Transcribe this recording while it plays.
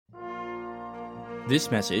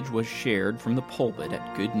This message was shared from the pulpit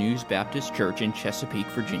at Good News Baptist Church in Chesapeake,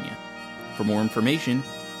 Virginia. For more information,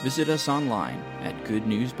 visit us online at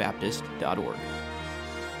goodnewsbaptist.org.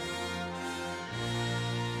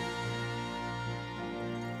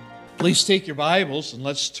 Please take your Bibles and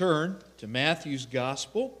let's turn to Matthew's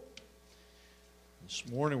Gospel. This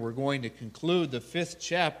morning we're going to conclude the 5th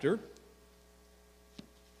chapter.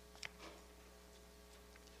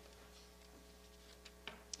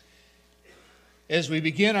 As we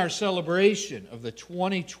begin our celebration of the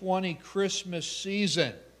 2020 Christmas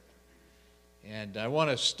season. And I want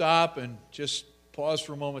to stop and just pause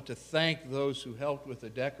for a moment to thank those who helped with the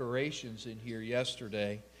decorations in here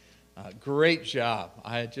yesterday. Great job.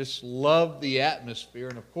 I just love the atmosphere.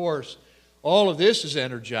 And of course, all of this is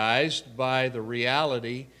energized by the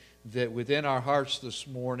reality that within our hearts this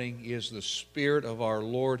morning is the Spirit of our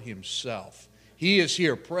Lord Himself. He is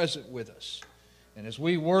here present with us. And as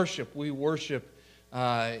we worship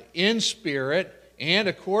in spirit and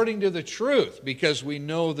according to the truth, because we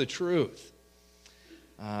know the truth.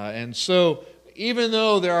 And so, even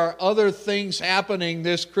though there are other things happening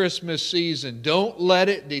this Christmas season, don't let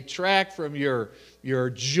it detract from your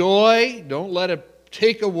joy. Don't let it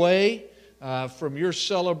take away from your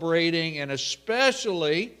celebrating, and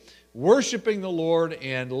especially worshiping the Lord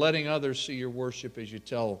and letting others see your worship as you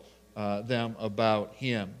tell them about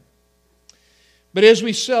Him. But as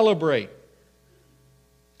we celebrate,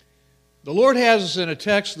 the Lord has us in a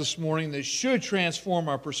text this morning that should transform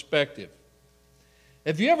our perspective.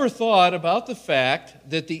 Have you ever thought about the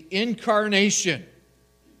fact that the incarnation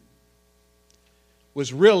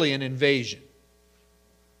was really an invasion?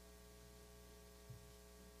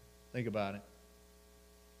 Think about it.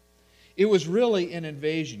 It was really an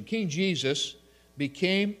invasion. King Jesus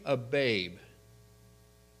became a babe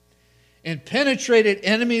and penetrated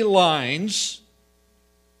enemy lines,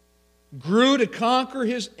 grew to conquer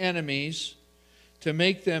His enemies, to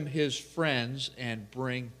make them His friends and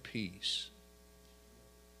bring peace.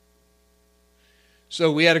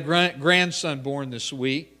 So we had a grandson born this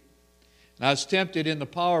week. And I was tempted in the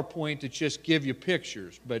PowerPoint to just give you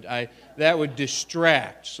pictures, but that would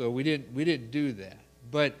distract, so we didn't do that.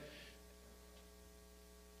 But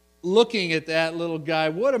looking at that little guy,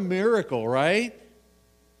 what a miracle, right?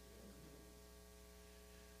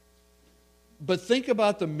 But think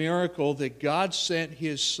about the miracle that God sent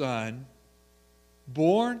His Son,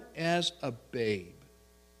 born as a babe.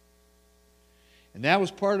 And that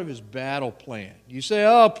was part of His battle plan. You say,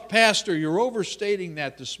 oh, Pastor, you're overstating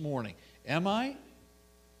that this morning. Am I?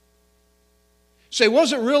 Say,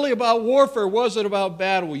 was it really about warfare? Was it about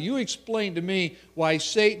battle? Well, you explain to me why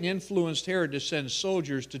Satan influenced Herod to send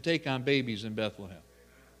soldiers to take on babies in Bethlehem.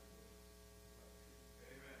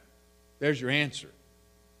 There's your answer.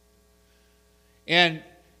 And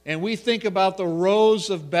we think about the rose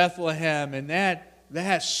of Bethlehem and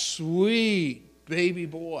that sweet baby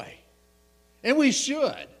boy. And we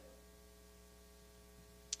should.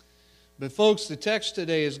 But folks, the text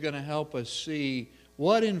today is going to help us see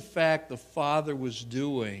what in fact the Father was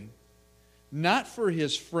doing, not for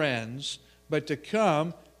His friends, but to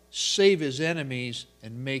come, save His enemies,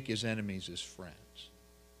 and make His enemies His friends.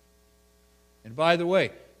 And by the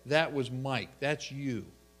way, that was Mike. That's you.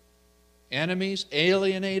 Enemies,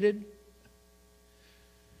 alienated,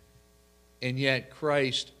 and yet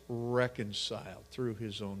Christ reconciled through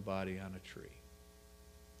His own body on a tree.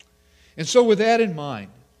 And so with that in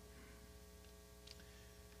mind,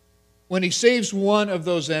 when He saves one of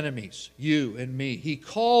those enemies, you and me, He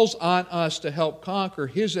calls on us to help conquer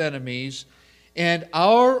His enemies and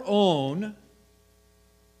our own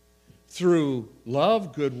through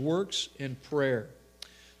love, good works, and prayer.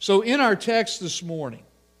 So in our text this morning,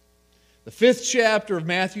 the 5th chapter of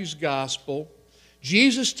Matthew's Gospel,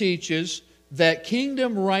 Jesus teaches that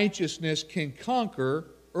kingdom righteousness can conquer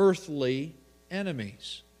earthly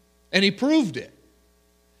enemies. And He proved it.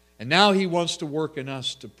 And now He wants to work in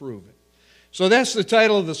us to prove it. So that's the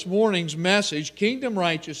title of this morning's message, Kingdom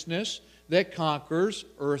Righteousness that Conquers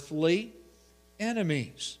Earthly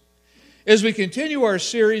Enemies. As we continue our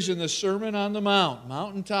series in the Sermon on the Mount,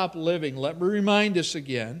 Mountaintop Living, let me remind us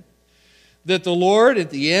again that the Lord, at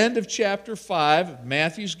the end of chapter 5 of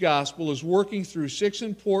Matthew's Gospel, is working through 6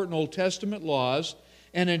 important Old Testament laws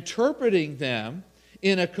and interpreting them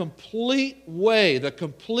in a complete way, the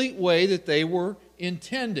complete way that they were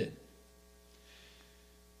intended.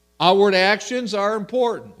 Outward actions are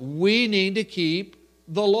important. We need to keep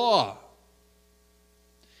the law.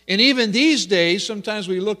 And even these days, sometimes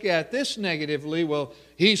we look at this negatively. Well,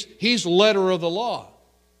 he's letter of the law.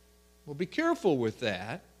 Well, be careful with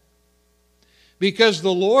that. Because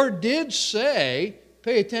the Lord did say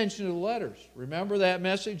pay attention to the letters. Remember that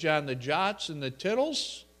message on the jots and the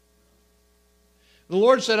tittles? The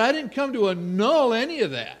Lord said, I didn't come to annul any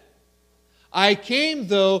of that. I came,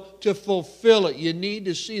 though, to fulfill it. You need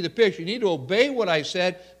to see the picture. You need to obey what I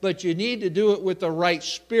said, but you need to do it with the right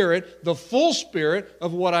spirit, the full spirit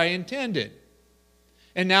of what I intended.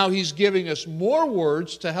 And now He's giving us more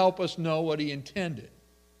words to help us know what He intended.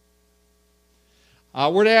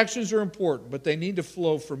 Outward actions are important, but they need to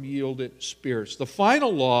flow from yielded spirits. The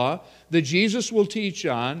final law that Jesus will teach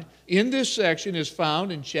on in this section is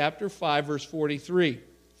found in chapter 5, verse 43.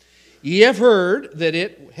 Ye have heard that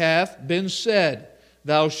it hath been said,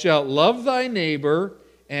 Thou shalt love thy neighbor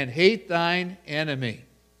and hate thine enemy.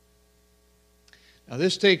 Now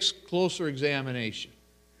this takes closer examination.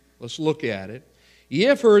 Let's look at it. Ye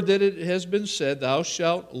have heard that it has been said, Thou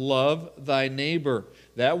shalt love thy neighbor.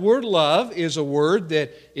 That word love is a word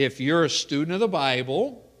that if you're a student of the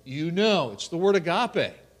Bible, you know. It's the word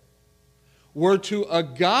agape. We're to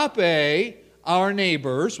agape our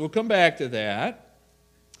neighbors. We'll come back to that.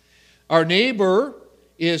 Our neighbor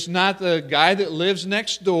is not the guy that lives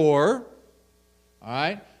next door. All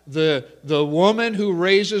right? The woman who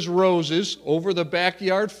raises roses over the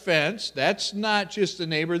backyard fence, that's not just a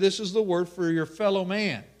neighbor. This is the word for your fellow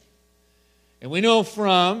man. And we know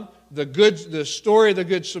from the story of the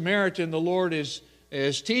Good Samaritan, the Lord is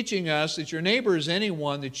teaching us that your neighbor is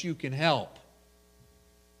anyone that you can help.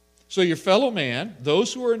 So your fellow man,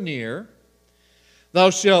 those who are near, thou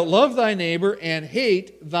shalt love thy neighbor and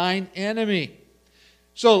hate thine enemy.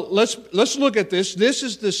 So let's look at this. This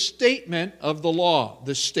is the statement of the law,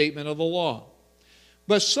 the statement of the law.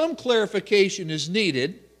 But some clarification is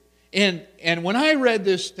needed. And when I read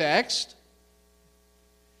this text,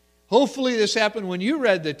 hopefully this happened when you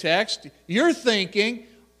read the text, you're thinking,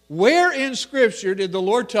 where in Scripture did the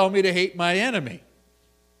Lord tell me to hate my enemy?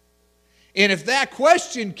 And if that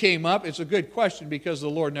question came up, it's a good question because the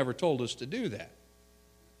Lord never told us to do that.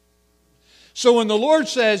 So when the Lord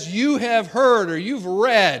says, you have heard or you've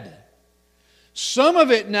read, some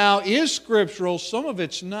of it now is scriptural, some of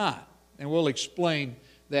it's not. And we'll explain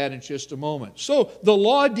that in just a moment. So the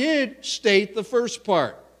law did state the first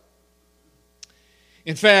part.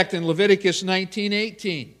 In fact, in Leviticus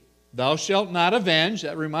 19:18, thou shalt not avenge,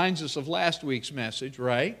 that reminds us of last week's message,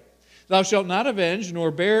 right? Thou shalt not avenge,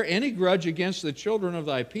 nor bear any grudge against the children of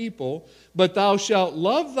thy people, but thou shalt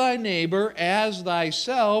love thy neighbor as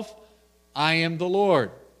thyself. I am the Lord.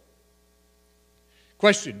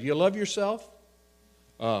 Question, do you love yourself?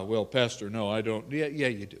 Well, Pastor, no, I don't. Yeah,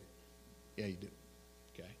 you do. Yeah, you do.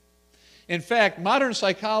 Okay. In fact, modern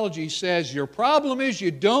psychology says your problem is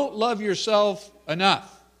you don't love yourself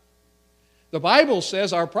enough. The Bible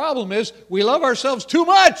says our problem is we love ourselves too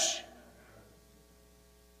much.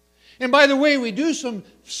 And by the way, we do some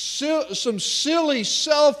silly,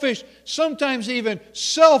 selfish, sometimes even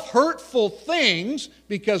self-hurtful things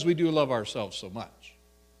because we do love ourselves so much.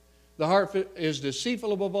 The heart is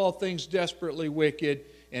deceitful above all things, desperately wicked,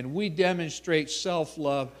 and we demonstrate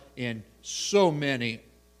self-love in so many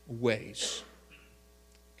ways.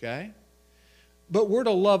 Okay? But we're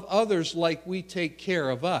to love others like we take care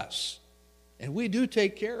of us. And we do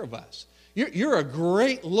take care of us. You're a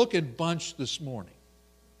great-looking bunch this morning.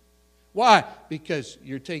 Why? Because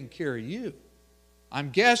you're taking care of you. I'm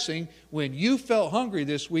guessing when you felt hungry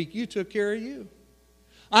this week, you took care of you.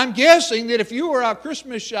 I'm guessing that if you were out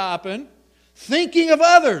Christmas shopping, thinking of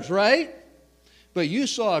others, right? But you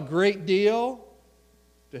saw a great deal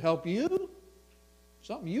to help you,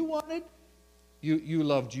 something you wanted, you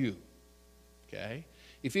loved you. Okay?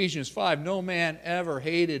 Ephesians 5, no man ever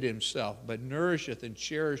hated himself, but nourisheth and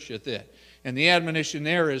cherisheth it. And the admonition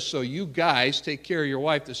there is so you guys take care of your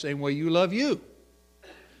wife the same way you love you.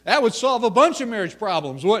 That would solve a bunch of marriage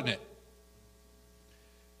problems, wouldn't it?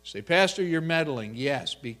 Say, Pastor, you're meddling.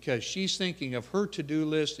 Yes, because she's thinking of her to-do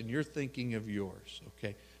list and you're thinking of yours.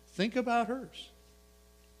 Okay, think about hers.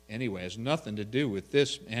 Anyway, it has nothing to do with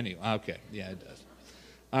this. Anyway, okay, yeah, it does.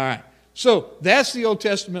 All right, so that's the Old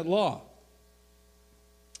Testament law.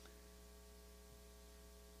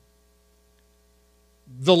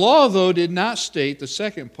 The law, though, did not state the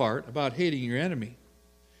second part about hating your enemy.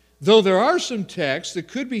 Though there are some texts that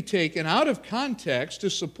could be taken out of context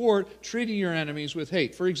to support treating your enemies with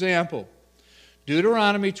hate. For example,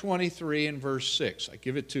 Deuteronomy 23 and verse 6. I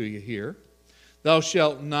give it to you here. Thou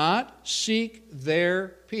shalt not seek their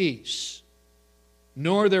peace,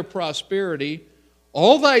 nor their prosperity,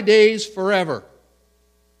 all thy days forever.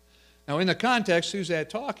 Now, in the context, who's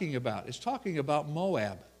that talking about? It's talking about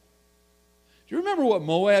Moab. Do you remember what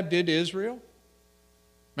Moab did to Israel?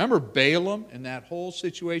 Remember Balaam and that whole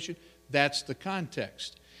situation? That's the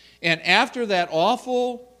context. And after that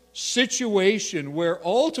awful situation where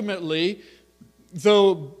ultimately,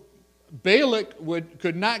 though Balak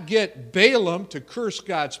could not get Balaam to curse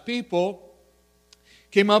God's people,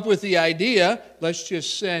 came up with the idea, let's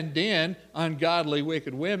just send in ungodly,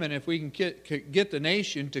 wicked women. If we can get the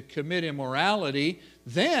nation to commit immorality,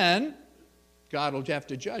 then God will have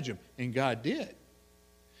to judge them. And God did.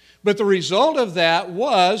 But the result of that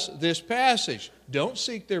was this passage. Don't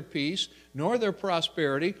seek their peace, nor their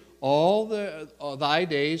prosperity, all thy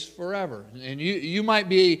days forever. And you might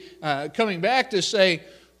be coming back to say,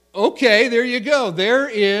 okay, there you go. There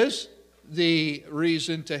is the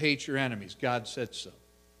reason to hate your enemies. God said so.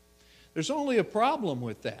 There's only a problem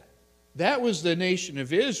with that. That was the nation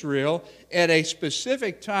of Israel at a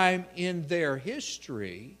specific time in their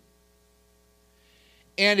history.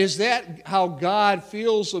 And is that how God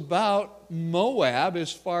feels about Moab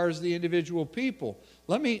as far as the individual people?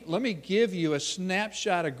 Let me give you a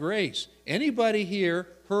snapshot of grace. Anybody here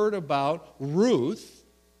heard about Ruth?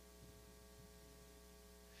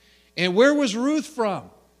 And where was Ruth from?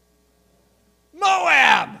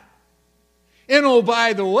 Moab! And oh,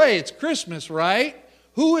 by the way, it's Christmas, right?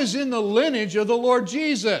 Who is in the lineage of the Lord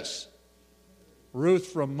Jesus? Ruth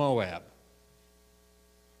from Moab.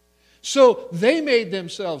 So they made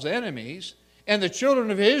themselves enemies, and the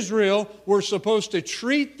children of Israel were supposed to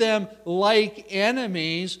treat them like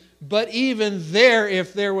enemies, but even there,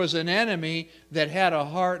 if there was an enemy that had a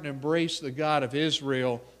heart and embraced the God of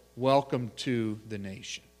Israel, welcome to the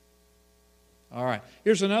nation. All right,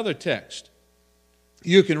 here's another text.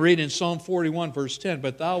 You can read in Psalm 41, verse 10,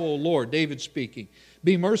 "But thou, O Lord," David speaking,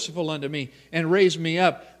 "be merciful unto me, and raise me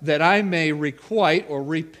up, that I may requite," or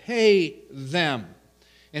repay them.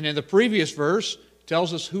 And in the previous verse,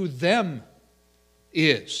 tells us who them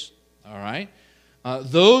is. All right?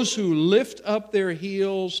 Those who lift up their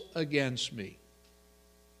heels against me.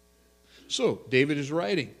 So, David is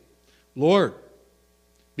writing, Lord,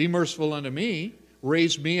 be merciful unto me,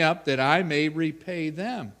 raise me up that I may repay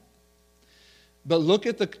them. But look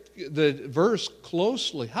at the verse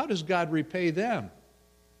closely. How does God repay them?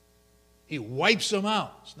 He wipes them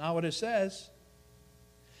out. It's not what it says.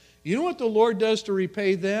 You know what the Lord does to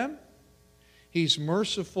repay them? He's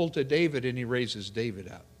merciful to David, and he raises David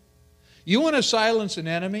up. You want to silence an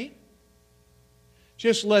enemy?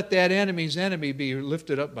 Just let that enemy's enemy be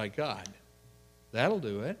lifted up by God. That'll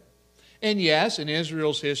do it. And yes, in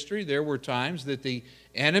Israel's history, there were times that the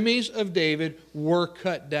enemies of David were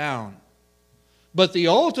cut down. But the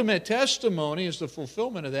ultimate testimony is the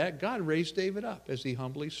fulfillment of that. God raised David up as he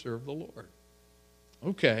humbly served the Lord.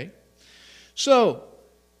 Okay. So,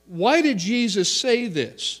 why did Jesus say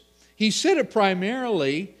this? He said it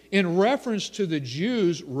primarily in reference to the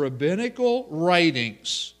Jews' rabbinical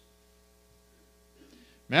writings.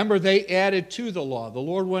 Remember, they added to the law. The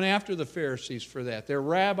Lord went after the Pharisees for that. Their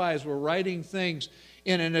rabbis were writing things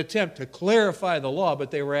in an attempt to clarify the law,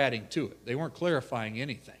 but they were adding to it. They weren't clarifying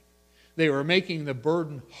anything. They were making the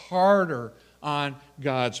burden harder on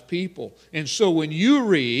God's people. And so when you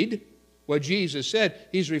read what Jesus said,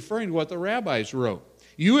 he's referring to what the rabbis wrote.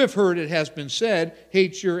 You have heard it has been said,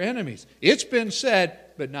 hate your enemies. It's been said,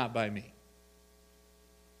 but not by me.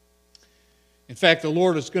 In fact, the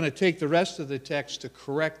Lord is going to take the rest of the text to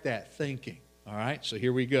correct that thinking. All right, so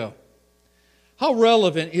here we go. How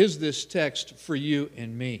relevant is this text for you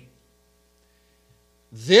and me?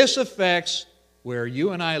 This affects where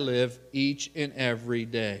you and I live each and every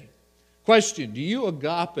day. Question, do you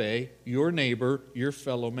agape your neighbor, your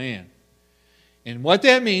fellow man? And what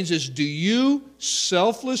that means is, do you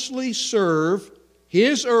selflessly serve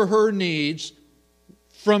his or her needs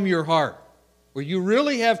from your heart? Where you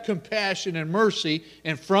really have compassion and mercy,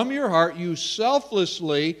 and from your heart you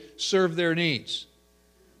selflessly serve their needs.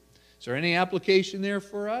 Is there any application there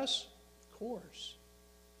for us? Of course.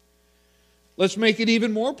 Let's make it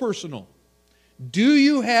even more personal. Do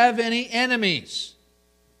you have any enemies?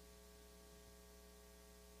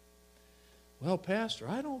 Well, Pastor,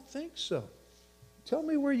 I don't think so. Tell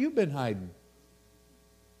me where you've been hiding.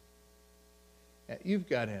 You've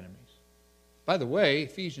got enemies. By the way,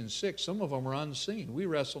 Ephesians 6, some of them are unseen. We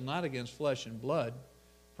wrestle not against flesh and blood,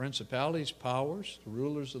 principalities, powers, the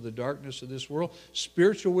rulers of the darkness of this world,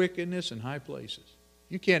 spiritual wickedness in high places.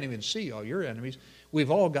 You can't even see all your enemies.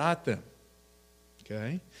 We've all got them.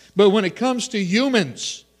 Okay? But when it comes to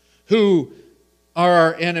humans who are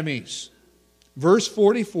our enemies, verse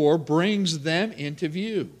 44 brings them into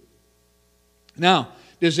view. Now,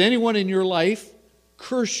 does anyone in your life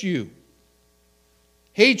curse you,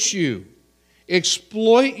 hate you,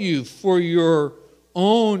 exploit you for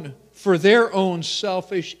their own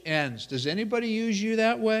selfish ends? Does anybody use you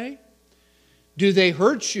that way? Do they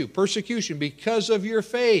hurt you? Persecution because of your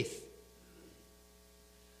faith.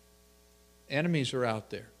 Enemies are out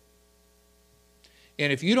there.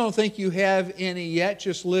 And if you don't think you have any yet,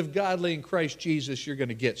 just live godly in Christ Jesus, you're going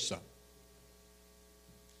to get some.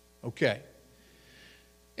 Okay.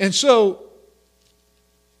 And so,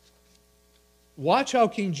 watch how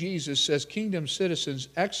King Jesus says kingdom citizens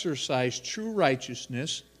exercise true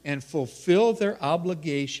righteousness and fulfill their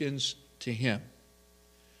obligations to Him.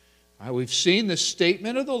 All right, we've seen the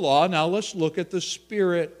statement of the law. Now let's look at the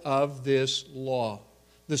spirit of this law.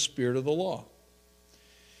 The spirit of the law.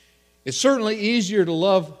 It's certainly easier to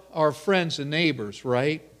love our friends and neighbors,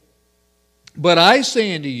 right? But I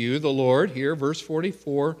say unto you, the Lord, here, verse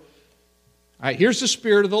 44. All right, here's the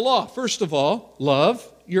spirit of the law. First of all,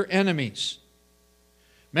 love your enemies.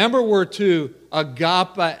 Remember, we're to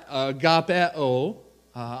agapeo,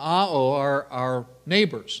 our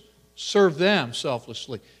neighbors. Serve them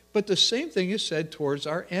selflessly. But the same thing is said towards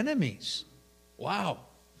our enemies. Wow.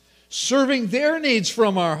 Serving their needs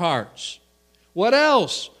from our hearts. What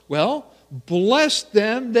else? Well, bless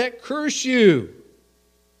them that curse you.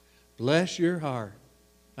 Bless your heart.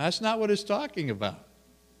 That's not what it's talking about.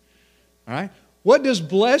 All right? What does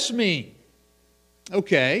bless mean?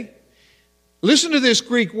 Okay. Listen to this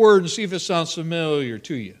Greek word and see if it sounds familiar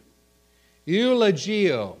to you.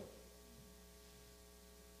 Eulogio.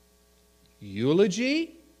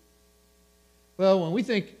 Eulogy? Well, when we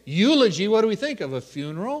think eulogy, what do we think of? A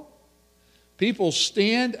funeral? People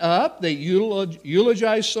stand up, they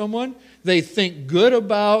eulogize someone, they think good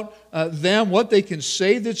about them, what they can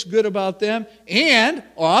say that's good about them, and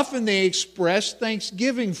often they express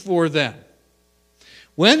thanksgiving for them.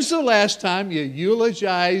 When's the last time you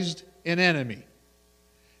eulogized an enemy?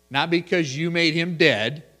 Not because you made him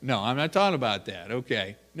dead. No, I'm not talking about that.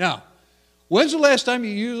 Okay. No. When's the last time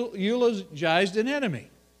you eulogized an enemy?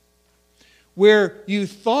 Where you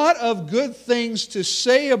thought of good things to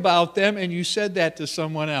say about them and you said that to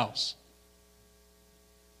someone else.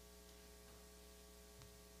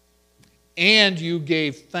 And you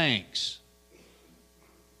gave thanks.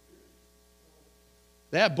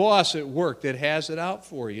 That boss at work that has it out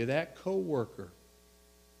for you, that coworker.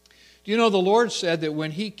 Do you know the Lord said that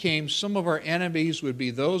when He came, some of our enemies would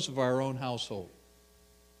be those of our own household?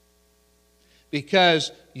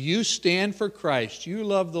 Because you stand for Christ, you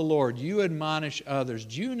love the Lord, you admonish others.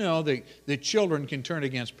 Do you know that the children can turn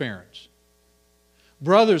against parents?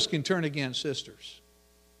 Brothers can turn against sisters.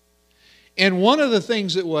 And one of the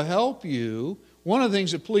things that will help you, one of the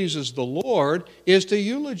things that pleases the Lord, is to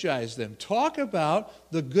eulogize them. Talk about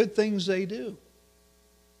the good things they do.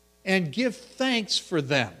 And give thanks for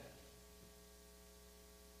them.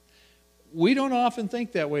 We don't often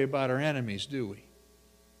think that way about our enemies, do we?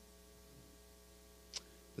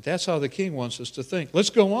 But that's how the King wants us to think. Let's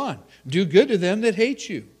go on. Do good to them that hate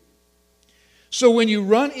you. So when you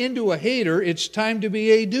run into a hater, it's time to be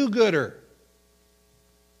a do-gooder.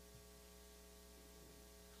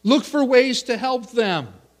 Look for ways to help them.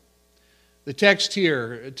 The text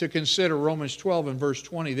here to consider, Romans 12 and verse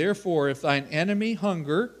 20. Therefore, if thine enemy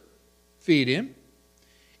hunger, feed him.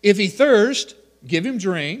 If he thirst, give him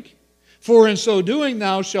drink. For in so doing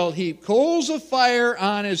thou shalt heap coals of fire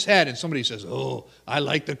on his head. And somebody says, oh, I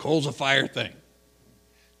like the coals of fire thing.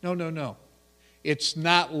 No. It's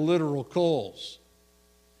not literal coals.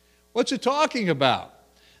 What's it talking about?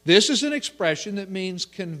 This is an expression that means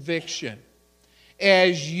conviction.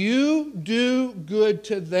 As you do good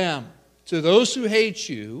to them, to those who hate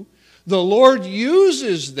you, the Lord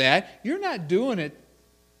uses that. You're not doing it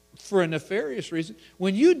for a nefarious reason.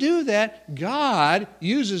 When you do that, God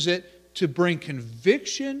uses it to bring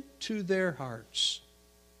conviction to their hearts.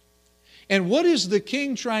 And what is the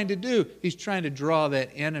King trying to do? He's trying to draw that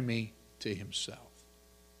enemy to himself.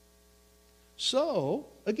 So,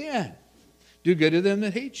 again, do good to them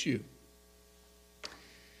that hate you.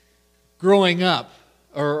 Growing up,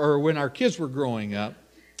 or when our kids were growing up,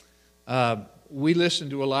 we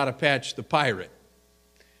listened to a lot of Patch the Pirate.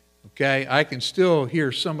 Okay, I can still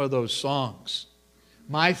hear some of those songs.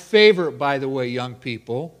 My favorite, by the way, young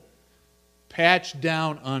people, Patch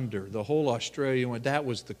Down Under, the whole Australian one, that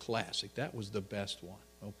was the classic. That was the best one,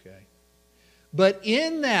 okay? But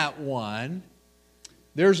in that one,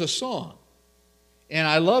 there's a song. And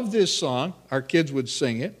I love this song. Our kids would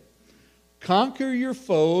sing it. Conquer your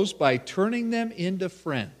foes by turning them into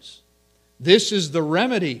friends. This is the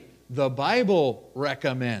remedy the Bible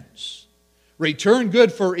recommends. Return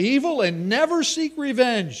good for evil and never seek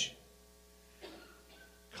revenge.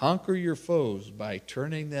 Conquer your foes by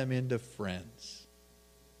turning them into friends.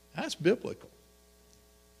 That's biblical.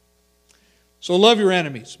 So love your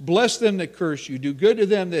enemies. Bless them that curse you. Do good to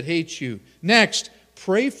them that hate you. Next,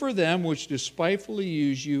 pray for them which despitefully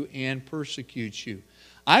use you and persecute you.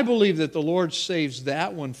 I believe that the Lord saves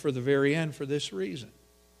that one for the very end for this reason.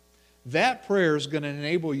 That prayer is going to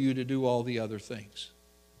enable you to do all the other things.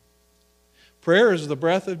 Prayer is the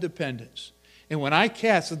breath of dependence. And when I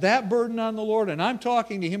cast that burden on the Lord, and I'm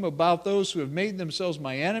talking to Him about those who have made themselves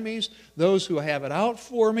my enemies, those who have it out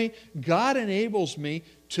for me, God enables me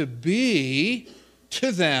to be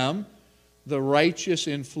to them the righteous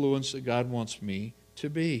influence that God wants me to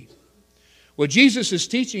be. What Jesus is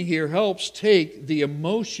teaching here helps take the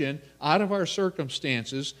emotion out of our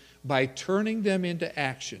circumstances by turning them into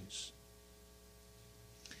actions.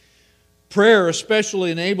 Prayer especially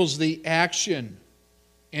enables the action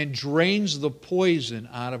and drains the poison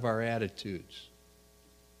out of our attitudes.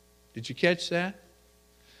 Did you catch that?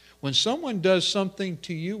 When someone does something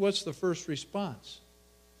to you, what's the first response?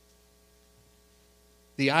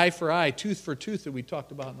 The eye for eye, tooth for tooth that we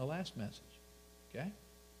talked about in the last message. Okay?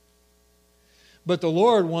 But the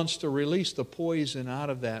Lord wants to release the poison out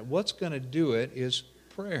of that. What's going to do it is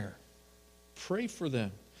prayer. Pray for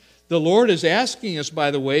them. The Lord is asking us,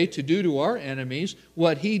 by the way, to do to our enemies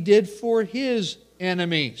what He did for His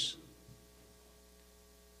enemies.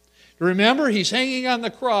 Remember, He's hanging on the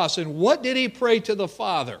cross, and what did He pray to the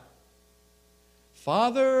Father?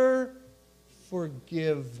 Father,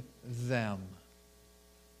 forgive them.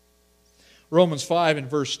 Romans 5 and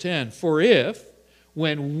verse 10, for if,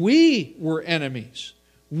 when we were enemies,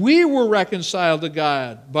 we were reconciled to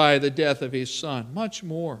God by the death of His Son, much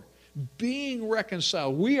more, being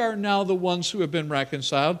reconciled, we are now the ones who have been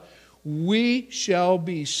reconciled, we shall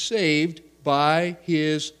be saved by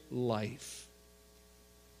His life.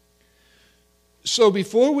 So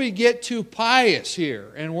before we get too pious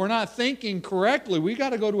here, and we're not thinking correctly, we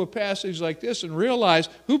got to go to a passage like this and realize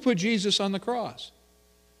who put Jesus on the cross.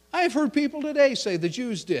 I've heard people today say the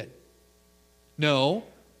Jews did. No,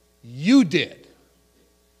 you did.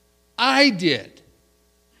 I did.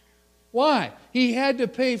 Why? He had to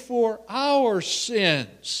pay for our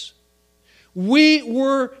sins. We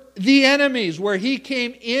were the enemies where He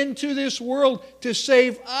came into this world to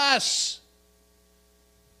save us.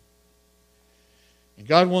 And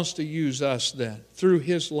God wants to use us then through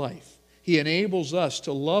His life. He enables us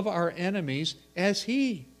to love our enemies as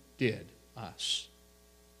He did us.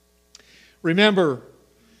 Remember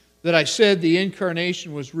that I said the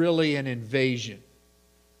incarnation was really an invasion.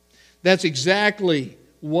 That's exactly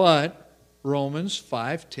what Romans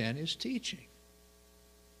 5:10 is teaching.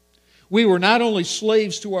 We were not only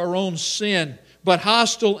slaves to our own sin, but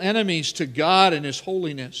hostile enemies to God and His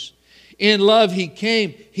holiness. In love He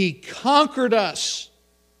came, He conquered us,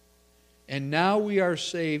 and now we are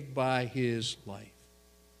saved by His life.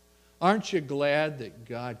 Aren't you glad that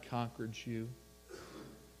God conquered you?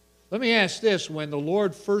 Let me ask this, when the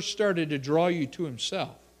Lord first started to draw you to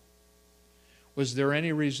Himself, was there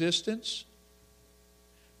any resistance?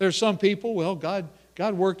 There's some people, well, God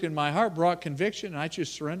worked in my heart, brought conviction, and I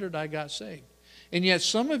just surrendered, I got saved. And yet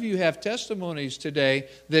some of you have testimonies today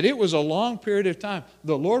that it was a long period of time.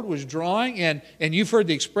 The Lord was drawing, and you've heard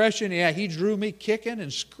the expression, yeah, He drew me kicking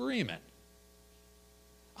and screaming.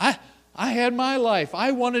 I had my life.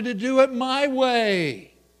 I wanted to do it my way.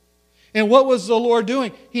 And what was the Lord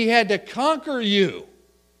doing? He had to conquer you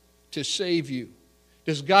to save you.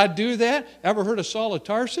 Does God do that? Ever heard of Saul of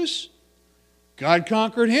Tarsus? God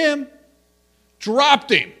conquered him,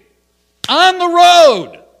 dropped him on the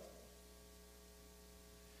road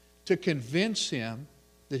to convince him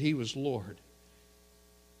that he was Lord.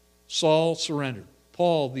 Saul surrendered.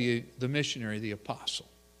 Paul, the missionary, the apostle.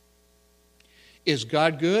 Is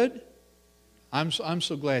God good? I'm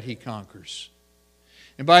so glad He conquers.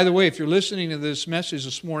 And by the way, if you're listening to this message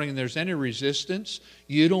this morning and there's any resistance,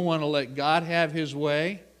 you don't want to let God have His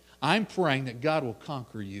way, I'm praying that God will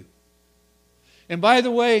conquer you. And by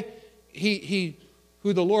the way, He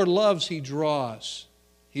who the Lord loves, He draws.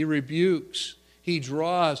 He rebukes. He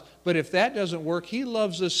draws. But if that doesn't work, He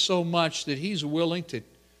loves us so much that He's willing to,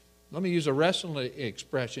 let me use a wrestling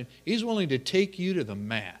expression, He's willing to take you to the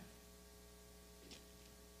mat.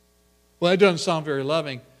 Well, that doesn't sound very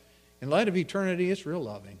loving. In light of eternity, it's real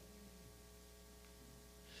loving.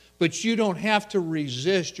 But you don't have to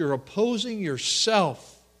resist. You're opposing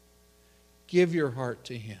yourself. Give your heart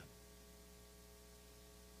to Him.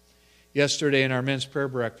 Yesterday in our men's prayer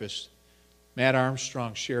breakfast, Matt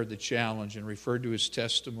Armstrong shared the challenge and referred to his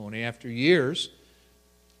testimony. After years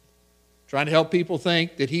trying to help people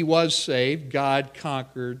think that he was saved, God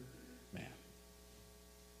conquered Matt.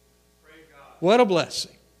 Praise God. What a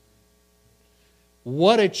blessing.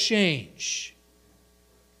 What a change.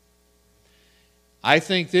 I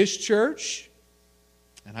think this church,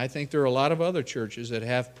 and I think there are a lot of other churches that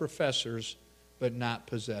have professors but not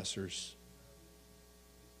possessors.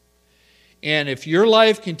 And if your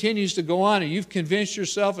life continues to go on and you've convinced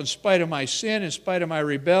yourself, in spite of my sin, in spite of my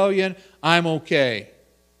rebellion, I'm okay,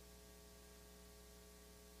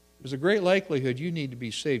 there's a great likelihood you need to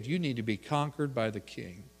be saved. You need to be conquered by the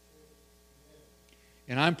King.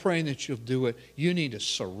 And I'm praying that you'll do it. You need to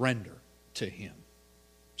surrender to Him.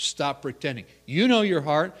 Stop pretending. You know your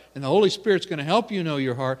heart, and the Holy Spirit's going to help you know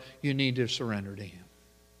your heart. You need to surrender to Him.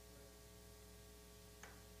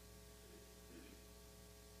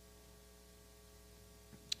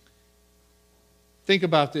 Think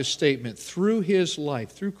about this statement. Through His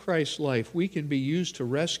life, through Christ's life, we can be used to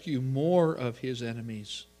rescue more of His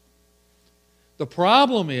enemies. The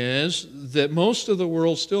problem is that most of the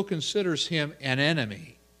world still considers Him an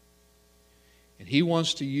enemy. And He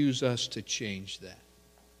wants to use us to change that.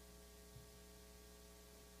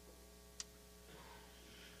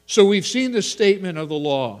 So we've seen the statement of the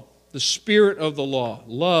law, the spirit of the law.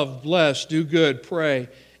 Love, bless, do good, pray.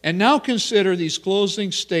 And now consider these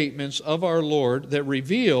closing statements of our Lord that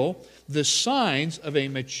reveal the signs of a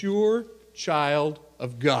mature child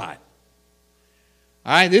of God.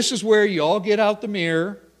 All right, this is where you all get out the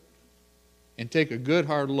mirror and take a good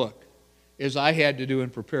hard look, as I had to do in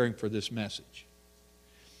preparing for this message.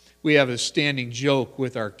 We have a standing joke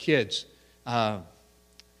with our kids.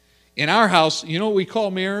 In our house, you know what we call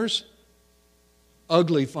mirrors?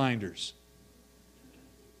 Ugly finders.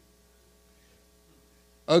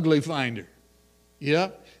 Ugly finder.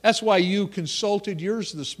 Yep. That's why you consulted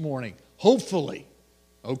yours this morning. Hopefully.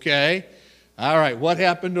 Okay? All right, what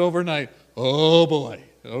happened overnight? Oh boy.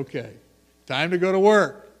 Okay. Time to go to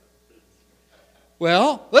work.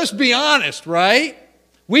 Well, let's be honest, right?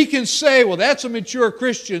 We can say, well, that's a mature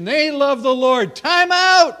Christian. They love the Lord. Time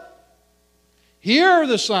out. Here are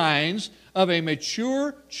the signs of a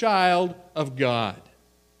mature child of God.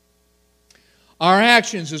 Our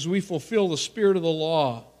actions as we fulfill the spirit of the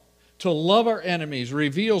law to love our enemies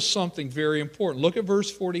reveals something very important. Look at verse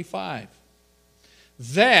 45.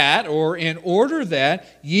 That, or in order that,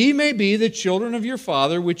 ye may be the children of your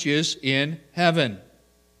Father which is in heaven.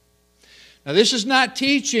 Now this is not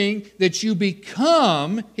teaching that you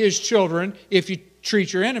become His children if you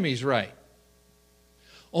treat your enemies right.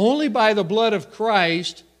 Only by the blood of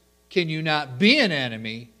Christ can you not be an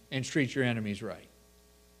enemy and treat your enemies right.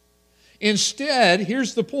 Instead,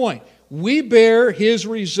 here's the point. We bear His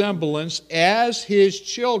resemblance as His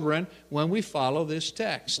children when we follow this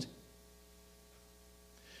text.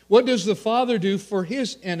 What does the Father do for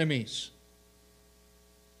His enemies?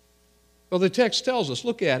 Well, the text tells us.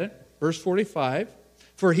 Look at it. Verse 45.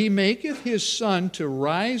 For He maketh His sun to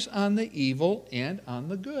rise on the evil and on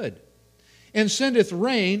the good, and sendeth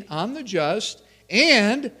rain on the just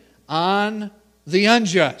and on the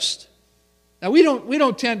unjust. Now, we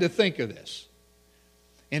don't tend to think of this.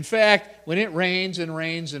 In fact, when it rains and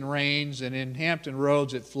rains and rains, and in Hampton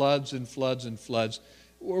Roads it floods and floods and floods,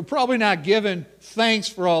 we're probably not giving thanks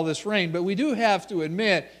for all this rain, but we do have to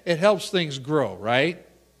admit it helps things grow, right?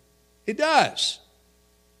 It does.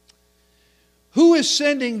 Who is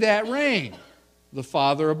sending that rain? The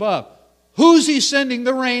Father above. Who's He sending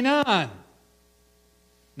the rain on?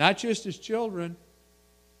 Not just His children,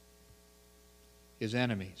 His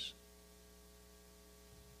enemies.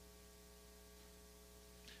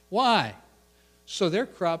 Why? So their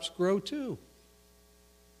crops grow too.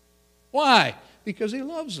 Why? Because He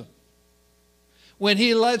loves them. When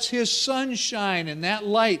He lets His sun shine, and that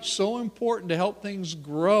light, so important to help things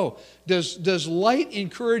grow. Does light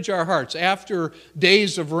encourage our hearts after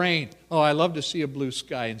days of rain? Oh, I love to see a blue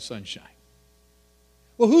sky and sunshine.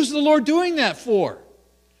 Well, who's the Lord doing that for?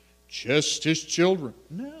 Just His children.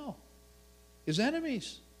 No. His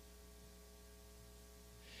enemies.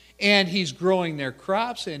 And He's growing their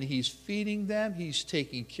crops, and He's feeding them. He's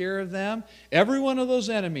taking care of them. Every one of those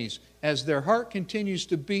enemies, as their heart continues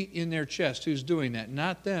to beat in their chest, who's doing that?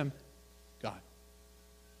 Not them, God.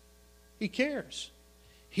 He cares.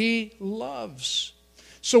 He loves.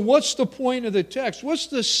 So what's the point of the text? What's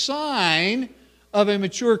the sign of a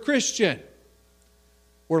mature Christian?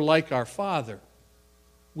 We're like our Father.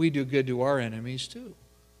 We do good to our enemies too.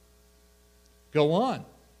 Go on.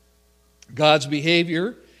 God's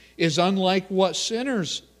behavior is unlike what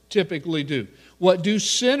sinners typically do. What do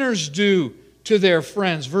sinners do to their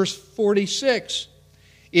friends? Verse 46.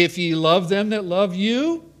 If ye love them that love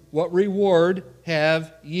you, what reward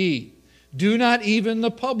have ye? Do not even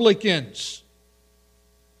the publicans.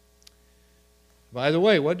 By the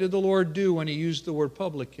way, what did the Lord do when He used the word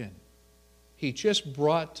publican? He just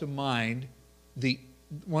brought to mind the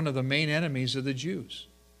one of the main enemies of the Jews.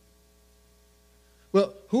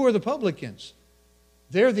 Well, who are the publicans?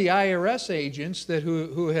 They're the IRS agents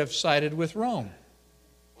who have sided with Rome.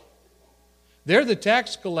 They're the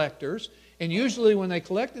tax collectors, and usually when they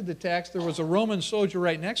collected the tax, there was a Roman soldier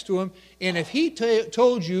right next to him, and if he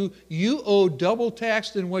told you you owed double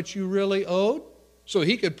tax than what you really owed, so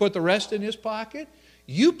he could put the rest in his pocket,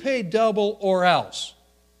 you paid double or else.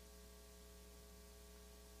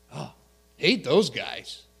 Oh, hate those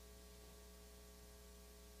guys.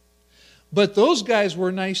 But those guys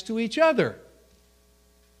were nice to each other.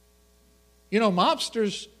 You know,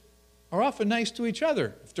 mobsters are often nice to each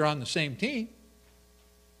other if they're on the same team.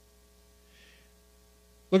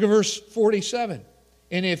 Look at verse 47.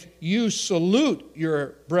 And if you salute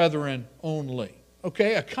your brethren only,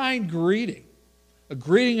 okay, a kind greeting, a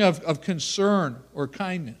greeting of concern or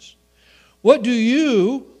kindness. What do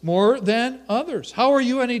you more than others? How are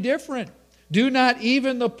you any different? Do not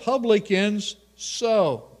even the publicans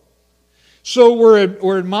so? So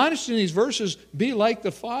we're admonished in these verses, be like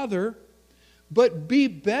the Father, but be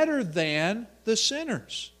better than the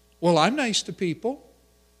sinners. Well, I'm nice to people.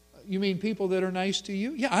 You mean people that are nice to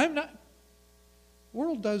you? Yeah, I'm not. The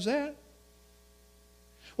world does that.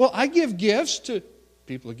 Well, I give gifts to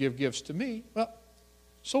people that give gifts to me. Well,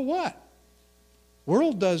 so what? The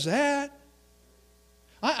world does that.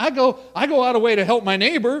 I go out of way to help my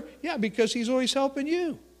neighbor. Yeah, because he's always helping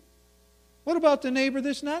you. What about the neighbor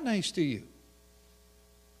that's not nice to you?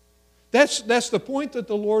 That's the point that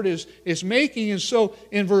the Lord is making. And so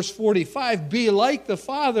in verse 45, be like the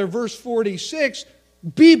Father. Verse 46,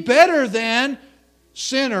 be better than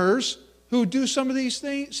sinners who do some of these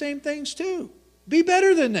same things too. Be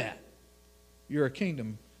better than that. You're a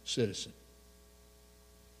kingdom citizen.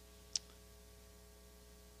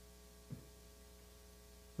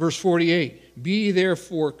 Verse 48, be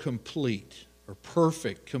therefore complete or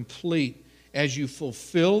perfect, complete, as you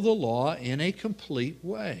fulfill the law in a complete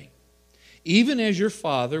way. Even as your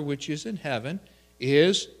Father, which is in heaven,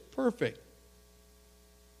 is perfect.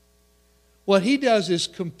 What he does is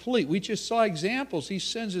complete. We just saw examples. He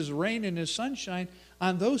sends his rain and his sunshine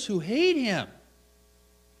on those who hate him.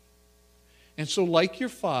 And so, like your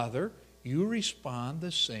Father, you respond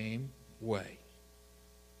the same way.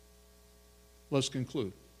 Let's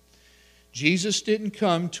conclude. Jesus didn't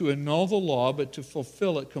come to annul the law, but to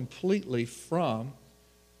fulfill it completely from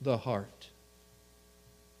the heart.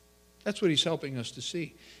 That's what he's helping us to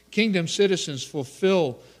see. Kingdom citizens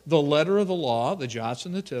fulfill the letter of the law, the jots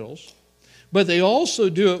and the tittles, but they also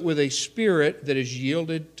do it with a spirit that is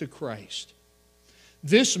yielded to Christ.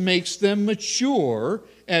 This makes them mature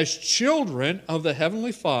as children of the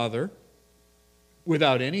Heavenly Father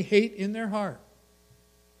without any hate in their heart.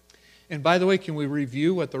 And by the way, can we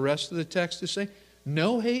review what the rest of the text is saying?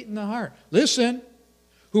 No hate in the heart. Listen,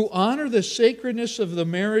 who honor the sacredness of the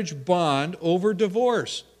marriage bond over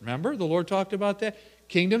divorce. Remember, the Lord talked about that.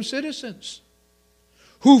 Kingdom citizens.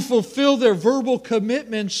 Who fulfill their verbal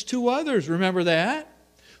commitments to others. Remember that?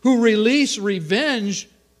 Who release revenge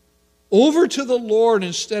over to the Lord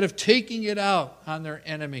instead of taking it out on their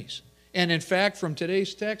enemies. And in fact, from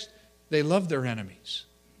today's text, they love their enemies.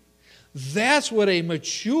 That's what a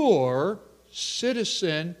mature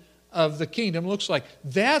citizen of the kingdom looks like.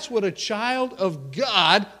 That's what a child of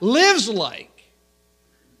God lives like.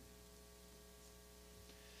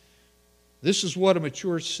 This is what a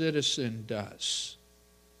mature citizen does.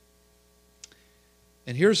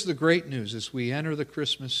 And here's the great news as we enter the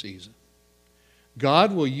Christmas season.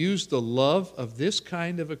 God will use the love of this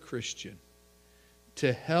kind of a Christian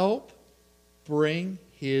to help bring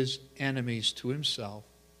his enemies to himself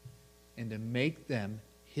and to make them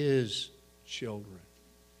his children.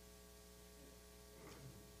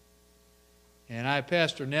 And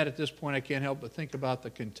Pastor Ned, at this point, I can't help but think about the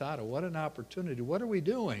cantata. What an opportunity. What are we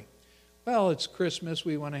doing? Well, it's Christmas.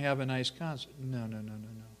 We want to have a nice concert. No.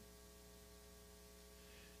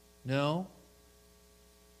 No.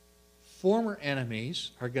 Former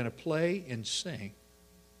enemies are going to play and sing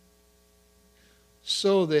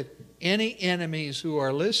so that any enemies who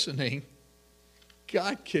are listening,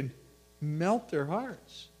 God can melt their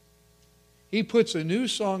hearts. He puts a new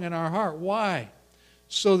song in our heart. Why?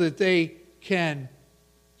 So that they can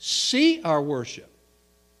see our worship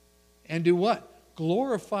and do what?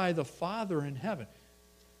 Glorify the Father in heaven.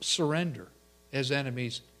 Surrender as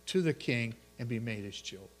enemies to the King and be made his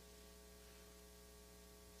children.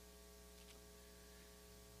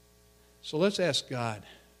 So let's ask God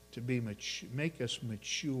to make us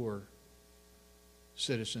mature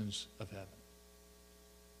citizens of heaven.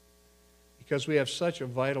 Because we have such a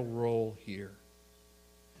vital role here.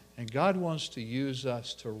 And God wants to use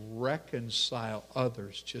us to reconcile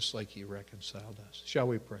others just like He reconciled us. Shall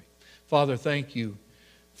we pray? Father, thank You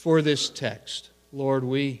for this text. Lord,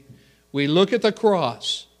 we look at the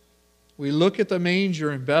cross. We look at the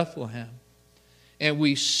manger in Bethlehem. And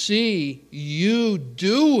we see You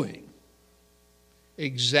doing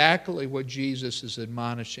exactly what Jesus is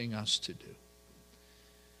admonishing us to do.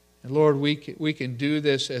 And Lord, we can do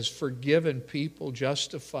this as forgiven people,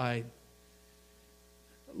 justified.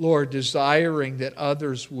 Lord, desiring that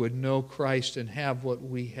others would know Christ and have what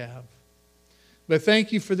we have. But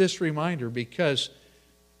thank You for this reminder, because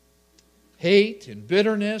hate and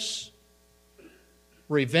bitterness,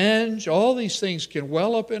 revenge, all these things can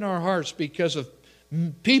well up in our hearts because of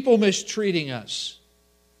people mistreating us.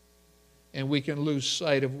 And we can lose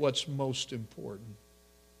sight of what's most important.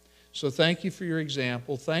 So thank You for Your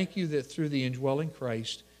example. Thank You that through the indwelling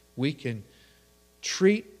Christ, we can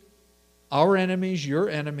treat our enemies, Your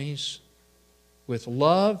enemies, with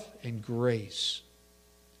love and grace.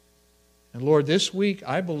 And Lord, this week,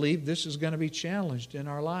 I believe this is going to be challenged in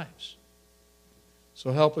our lives.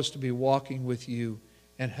 So help us to be walking with You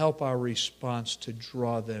and help our response to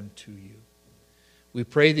draw them to You. We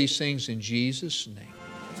pray these things in Jesus' name.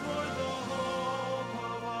 Toward the hope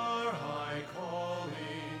of our high calling,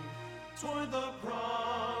 toward the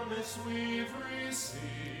promise we've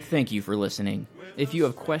received. Thank you for listening. If you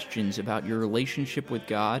have questions about your relationship with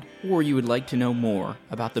God, or you would like to know more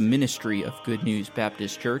about the ministry of Good News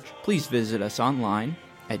Baptist Church, please visit us online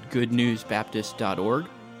at goodnewsbaptist.org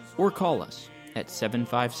or call us at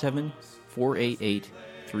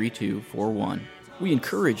 757-488-3241. We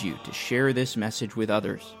encourage you to share this message with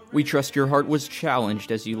others. We trust your heart was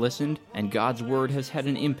challenged as you listened, and God's Word has had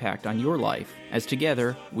an impact on your life, as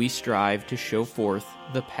together we strive to show forth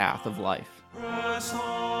the path of life. Press on.